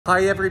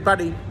Hi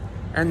everybody,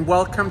 and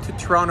welcome to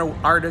Toronto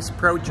Artist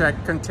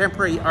Project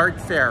Contemporary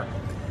Art Fair.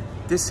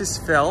 This is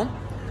Phil.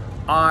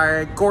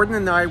 Gordon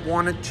and I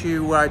wanted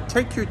to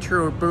take you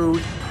through a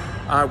booth.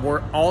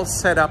 We're all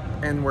set up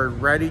and we're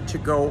ready to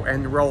go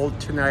and roll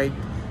tonight,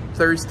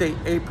 Thursday,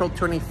 April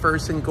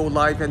 21st, and go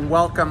live and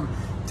welcome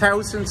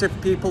thousands of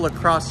people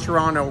across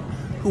Toronto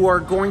who are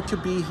going to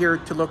be here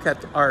to look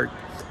at art.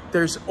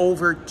 There's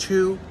over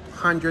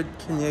 200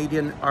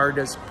 Canadian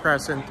artists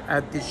present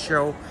at this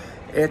show.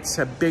 It's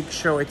a big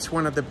show. It's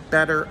one of the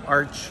better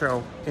art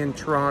shows in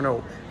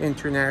Toronto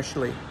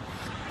internationally.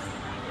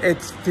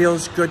 It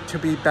feels good to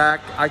be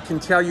back. I can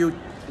tell you,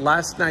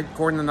 last night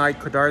Gordon and I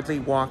could hardly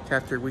walk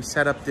after we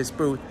set up this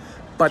booth,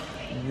 but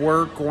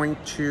we're going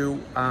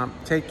to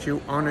take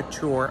you on a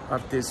tour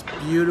of this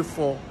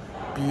beautiful,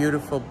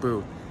 beautiful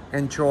booth.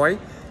 Enjoy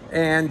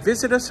and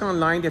visit us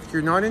online if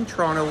you're not in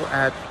Toronto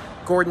at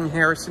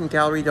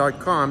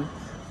GordonHarrisonGallery.com,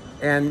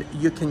 and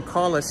you can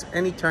call us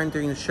anytime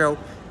during the show.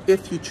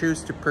 If you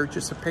choose to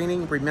purchase a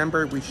painting,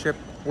 remember we ship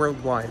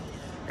worldwide.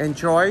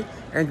 Enjoy,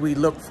 and we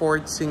look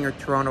forward to seeing our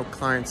Toronto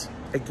clients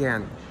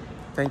again.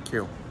 Thank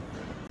you.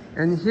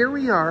 And here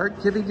we are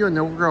giving you an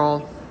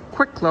overall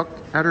quick look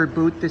at our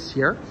booth this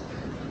year,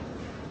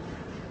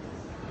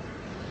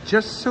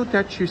 just so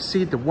that you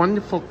see the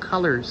wonderful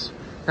colors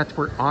that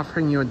we're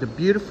offering you and the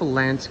beautiful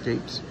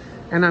landscapes.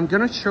 And I'm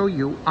going to show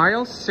you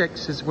aisle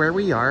 6 is where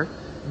we are,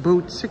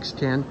 booth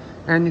 610.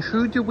 And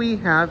who do we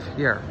have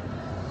here?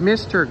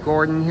 Mr.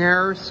 Gordon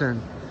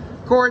Harrison.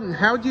 Gordon,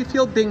 how do you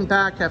feel being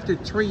back after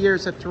 3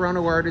 years at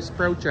Toronto Artist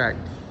Project?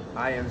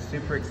 I am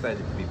super excited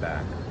to be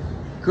back.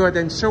 Good,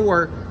 and so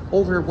are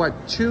over, what,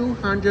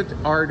 200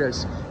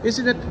 artists.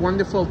 Isn't it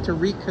wonderful to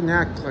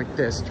reconnect like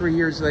this 3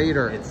 years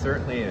later? It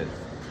certainly is.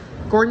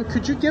 Gordon,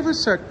 could you give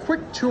us a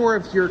quick tour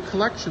of your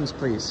collections,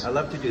 please? I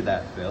love to do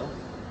that, Phil.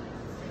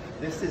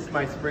 This is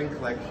my spring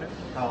collection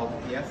called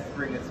Yes,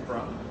 Spring is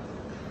Sprung.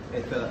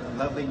 It's a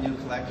lovely new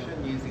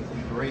collection using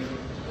some great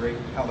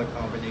color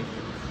combinations.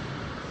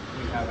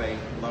 We have a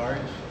large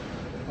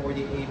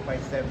 48 by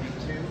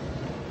 72,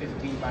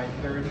 15 by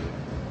 30,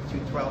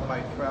 212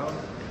 by 12,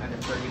 and a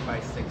 30 by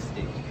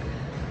 60.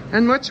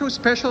 And what's so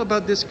special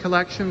about this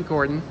collection,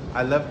 Gordon?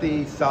 I love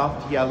the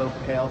soft yellow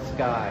pale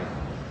sky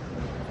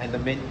and the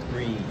mint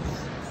greens.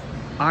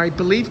 I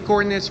believe,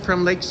 Gordon, is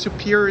from Lake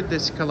Superior,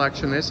 this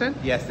collection, is it?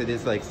 Yes, it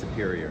is Lake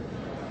Superior.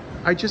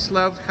 I just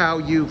love how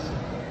you've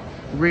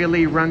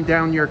really run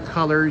down your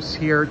colors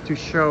here to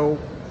show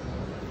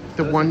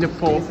the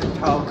wonderful these are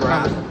tall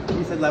grass.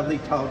 These are lovely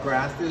tall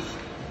grasses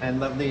and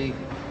lovely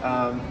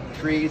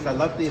trees. I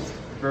love this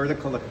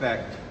vertical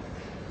effect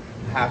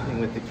happening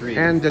with the trees.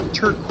 And the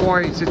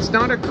turquoise, it's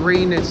not a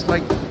green, it's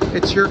like,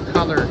 it's your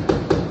color.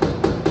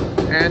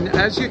 And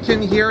as you can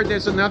hear,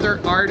 there's another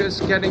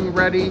artist getting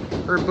ready,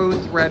 her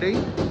booth ready.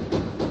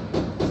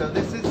 So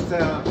this is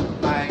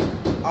my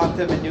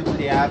Autumn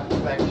Nucleab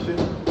collection.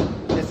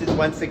 This is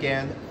once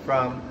again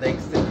from Lake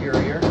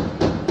Superior.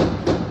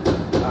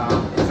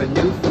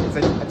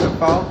 It's a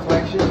fall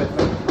collection with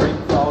some great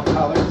fall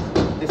colors.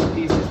 This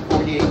piece is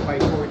 48 by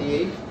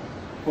 48,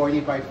 40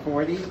 by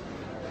 40,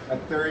 a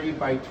 30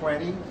 by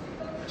 20,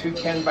 two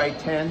 10 by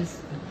 10s,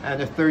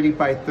 and a 30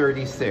 by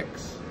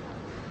 36.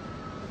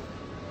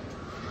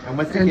 And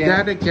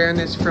that again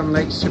is from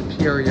Lake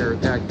Superior,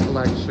 that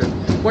collection.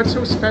 What's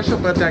so special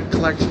about that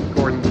collection,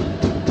 Gordon?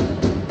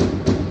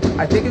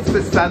 I think it's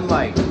the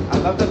sunlight. I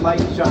love the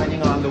light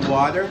shining on the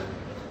water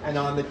and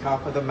on the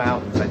top of the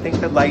mountains. I think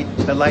the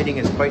lighting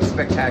is quite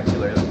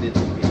spectacular of this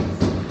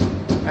piece.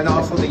 And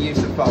also the use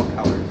of fall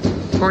colors.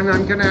 Gordon,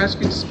 I'm going to ask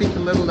you to speak a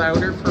little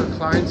louder for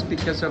clients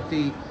because of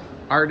the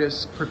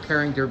artists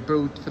preparing their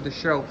booth for the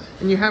show.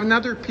 And you have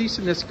another piece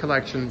in this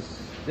collection.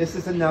 This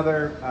is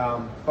another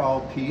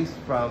fall piece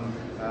from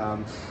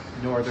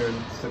northern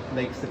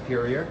Lake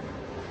Superior.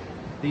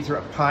 These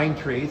are pine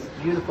trees,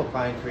 beautiful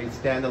pine trees,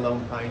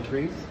 standalone pine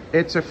trees.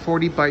 It's a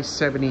 40 by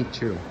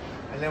 72.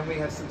 And then we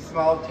have some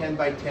small 10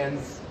 by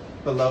 10s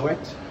below it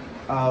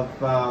of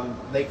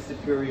Lake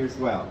Superior as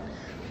well.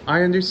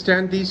 I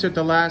understand these are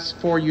the last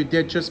 4 you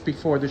did just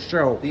before the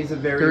show. These are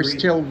They're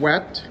still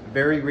wet?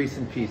 Very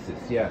recent pieces,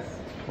 yes.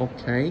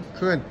 Okay,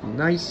 good.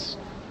 Nice,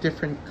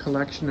 different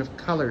collection of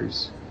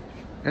colors.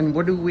 And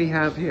what do we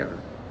have here?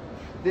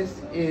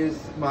 This is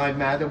my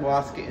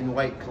Madawaska in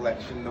white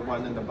collection, the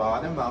one in the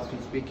bottom. I'll be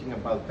speaking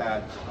about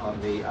that on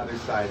the other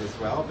side as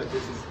well, but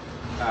this is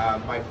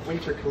my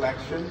winter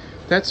collection.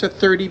 That's a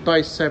 30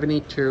 by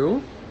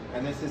 72.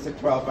 And this is a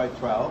 12 by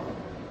 12.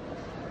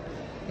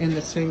 In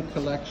the same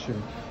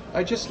collection.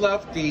 I just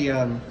love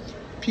the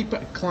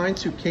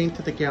clients who came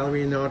to the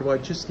gallery in Ottawa. I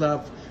just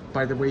love,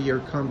 by the way, your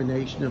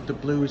combination of the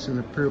blues and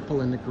the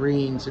purple and the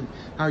greens, and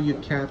how you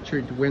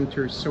captured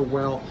winter so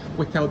well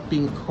without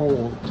being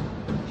cold.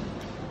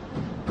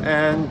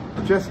 And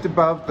just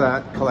above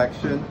that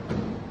collection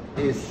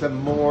is some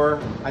more,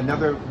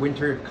 another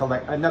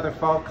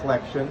fall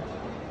collection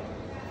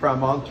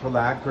from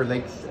Entrelac, or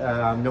lakes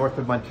north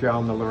of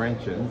Montreal in the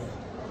Laurentians.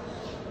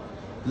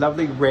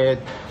 Lovely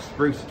red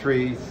spruce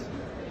trees,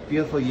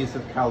 beautiful use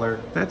of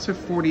color. That's a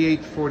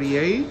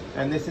 48-48.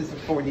 And this is a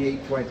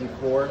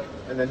 48-24,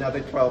 and another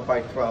 12 by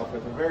 12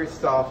 with a very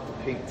soft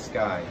pink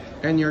sky.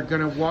 And you're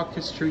going to walk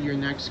us through your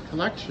next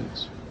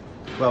collections.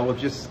 Well, we'll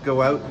just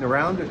go out and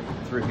around it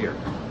through here.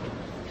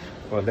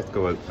 Well, let's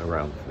go out and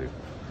around through.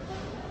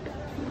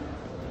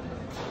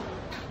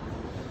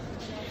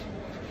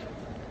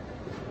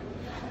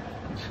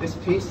 This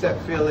piece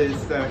that Phil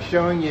is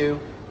showing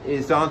you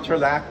is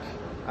Entrelac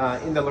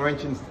in the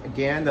Laurentians.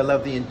 Again, I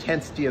love the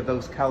intensity of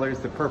those colors,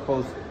 the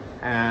purples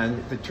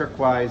and the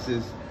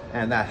turquoises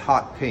and that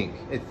hot pink.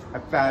 It's a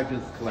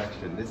fabulous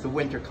collection. It's a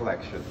winter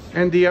collection.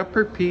 And the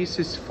upper piece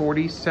is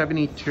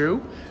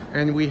 40-72.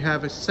 And we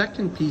have a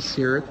second piece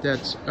here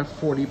that's a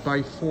 40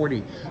 by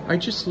 40. I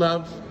just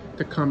love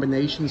the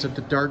combinations of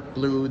the dark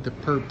blue, the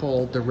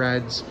purple, the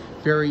reds.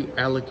 Very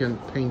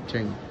elegant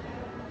painting.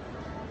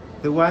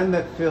 The one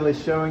that Phil is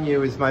showing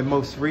you is my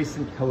most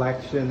recent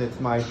collection.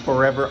 It's my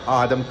Forever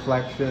Autumn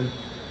collection.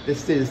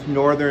 This is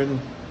Northern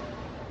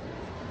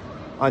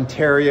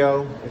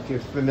Ontario. If you're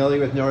familiar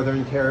with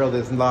Northern Ontario,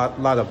 there's a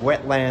lot of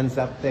wetlands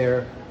up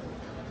there.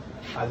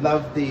 I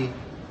love the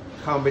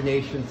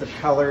combinations of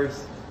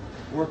colors,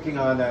 working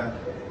on a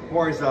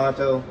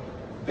horizontal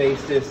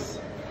basis.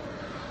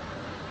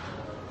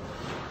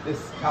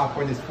 This top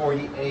one is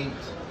 48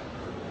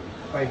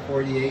 by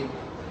 48,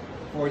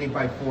 40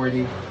 by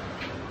 40.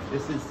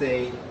 This is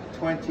a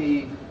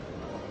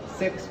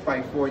 26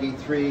 by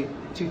 43,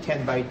 two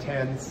 10 by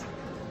 10s.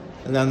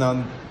 And then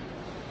on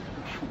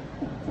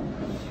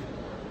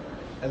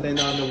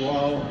the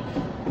wall,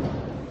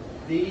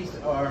 these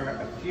are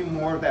a few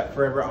more of that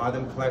Forever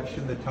Autumn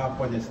collection. The top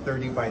one is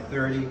 30 by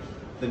 30.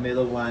 The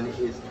middle one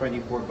is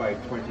 24 by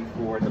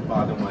 24. The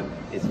bottom one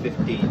is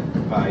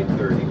 15 by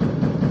 30.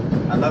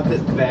 I love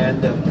this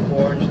band of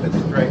orange that's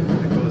striped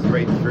that goes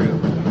right through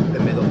the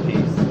middle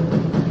piece.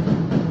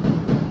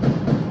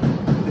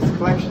 This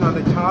collection on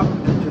the top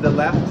and to the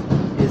left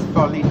is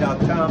Folie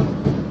d'Automne.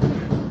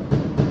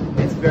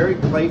 It's a very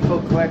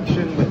playful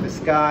collection with the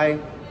sky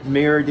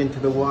mirrored into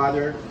the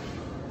water.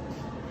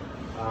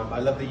 I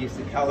love the use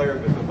of color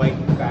with the white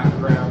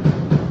background.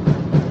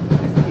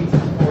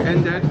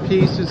 And that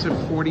piece is a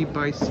 40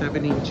 by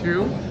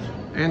 72.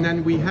 And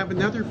then we have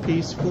another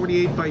piece,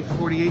 48 by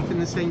 48 in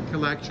the same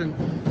collection,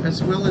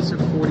 as well as a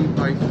 40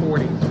 by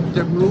 40.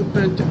 The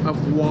movement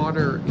of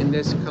water in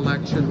this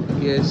collection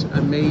is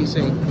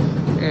amazing.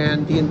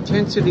 And the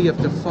intensity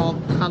of the fall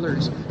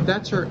colors,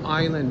 that's our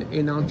island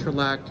in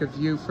Entrelac, a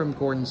view from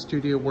Gordon's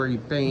studio where he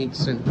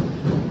paints, and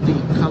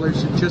the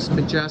colors are just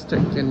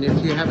majestic. And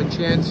if you have a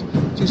chance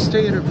to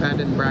stay at our bed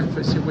and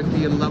breakfast, it would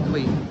be a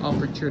lovely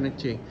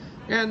opportunity.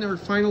 And our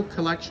final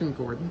collection,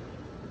 Gordon.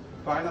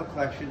 Final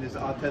collection is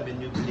Autumn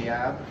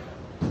Inoubliable.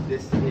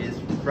 This is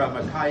from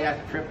a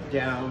kayak trip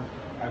down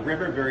a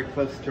river very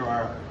close to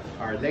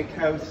our lake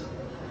house.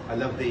 I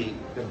love the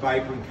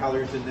vibrant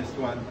colors in this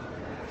one.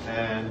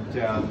 And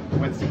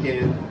once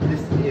again,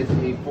 this is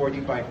a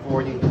 40 by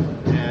 40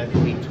 and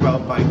a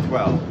 12 by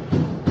 12.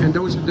 And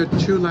those are the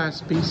two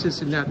last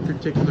pieces in that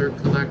particular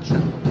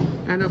collection.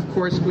 And of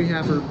course, we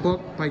have our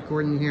book by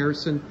Gordon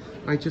Harrison,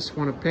 I Just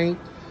Want to Paint.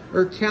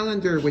 Our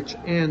calendar, which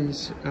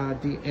ends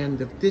the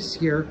end of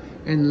this year,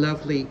 and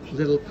lovely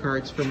little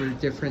cards from our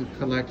different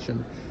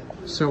collection.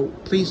 So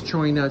please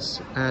join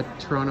us at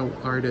Toronto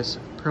Artists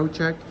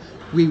Project.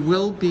 We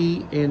will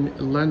be in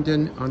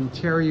London,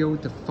 Ontario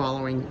the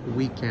following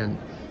weekend.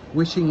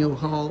 Wishing you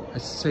all a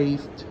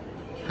safe,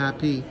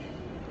 happy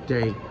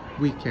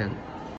weekend.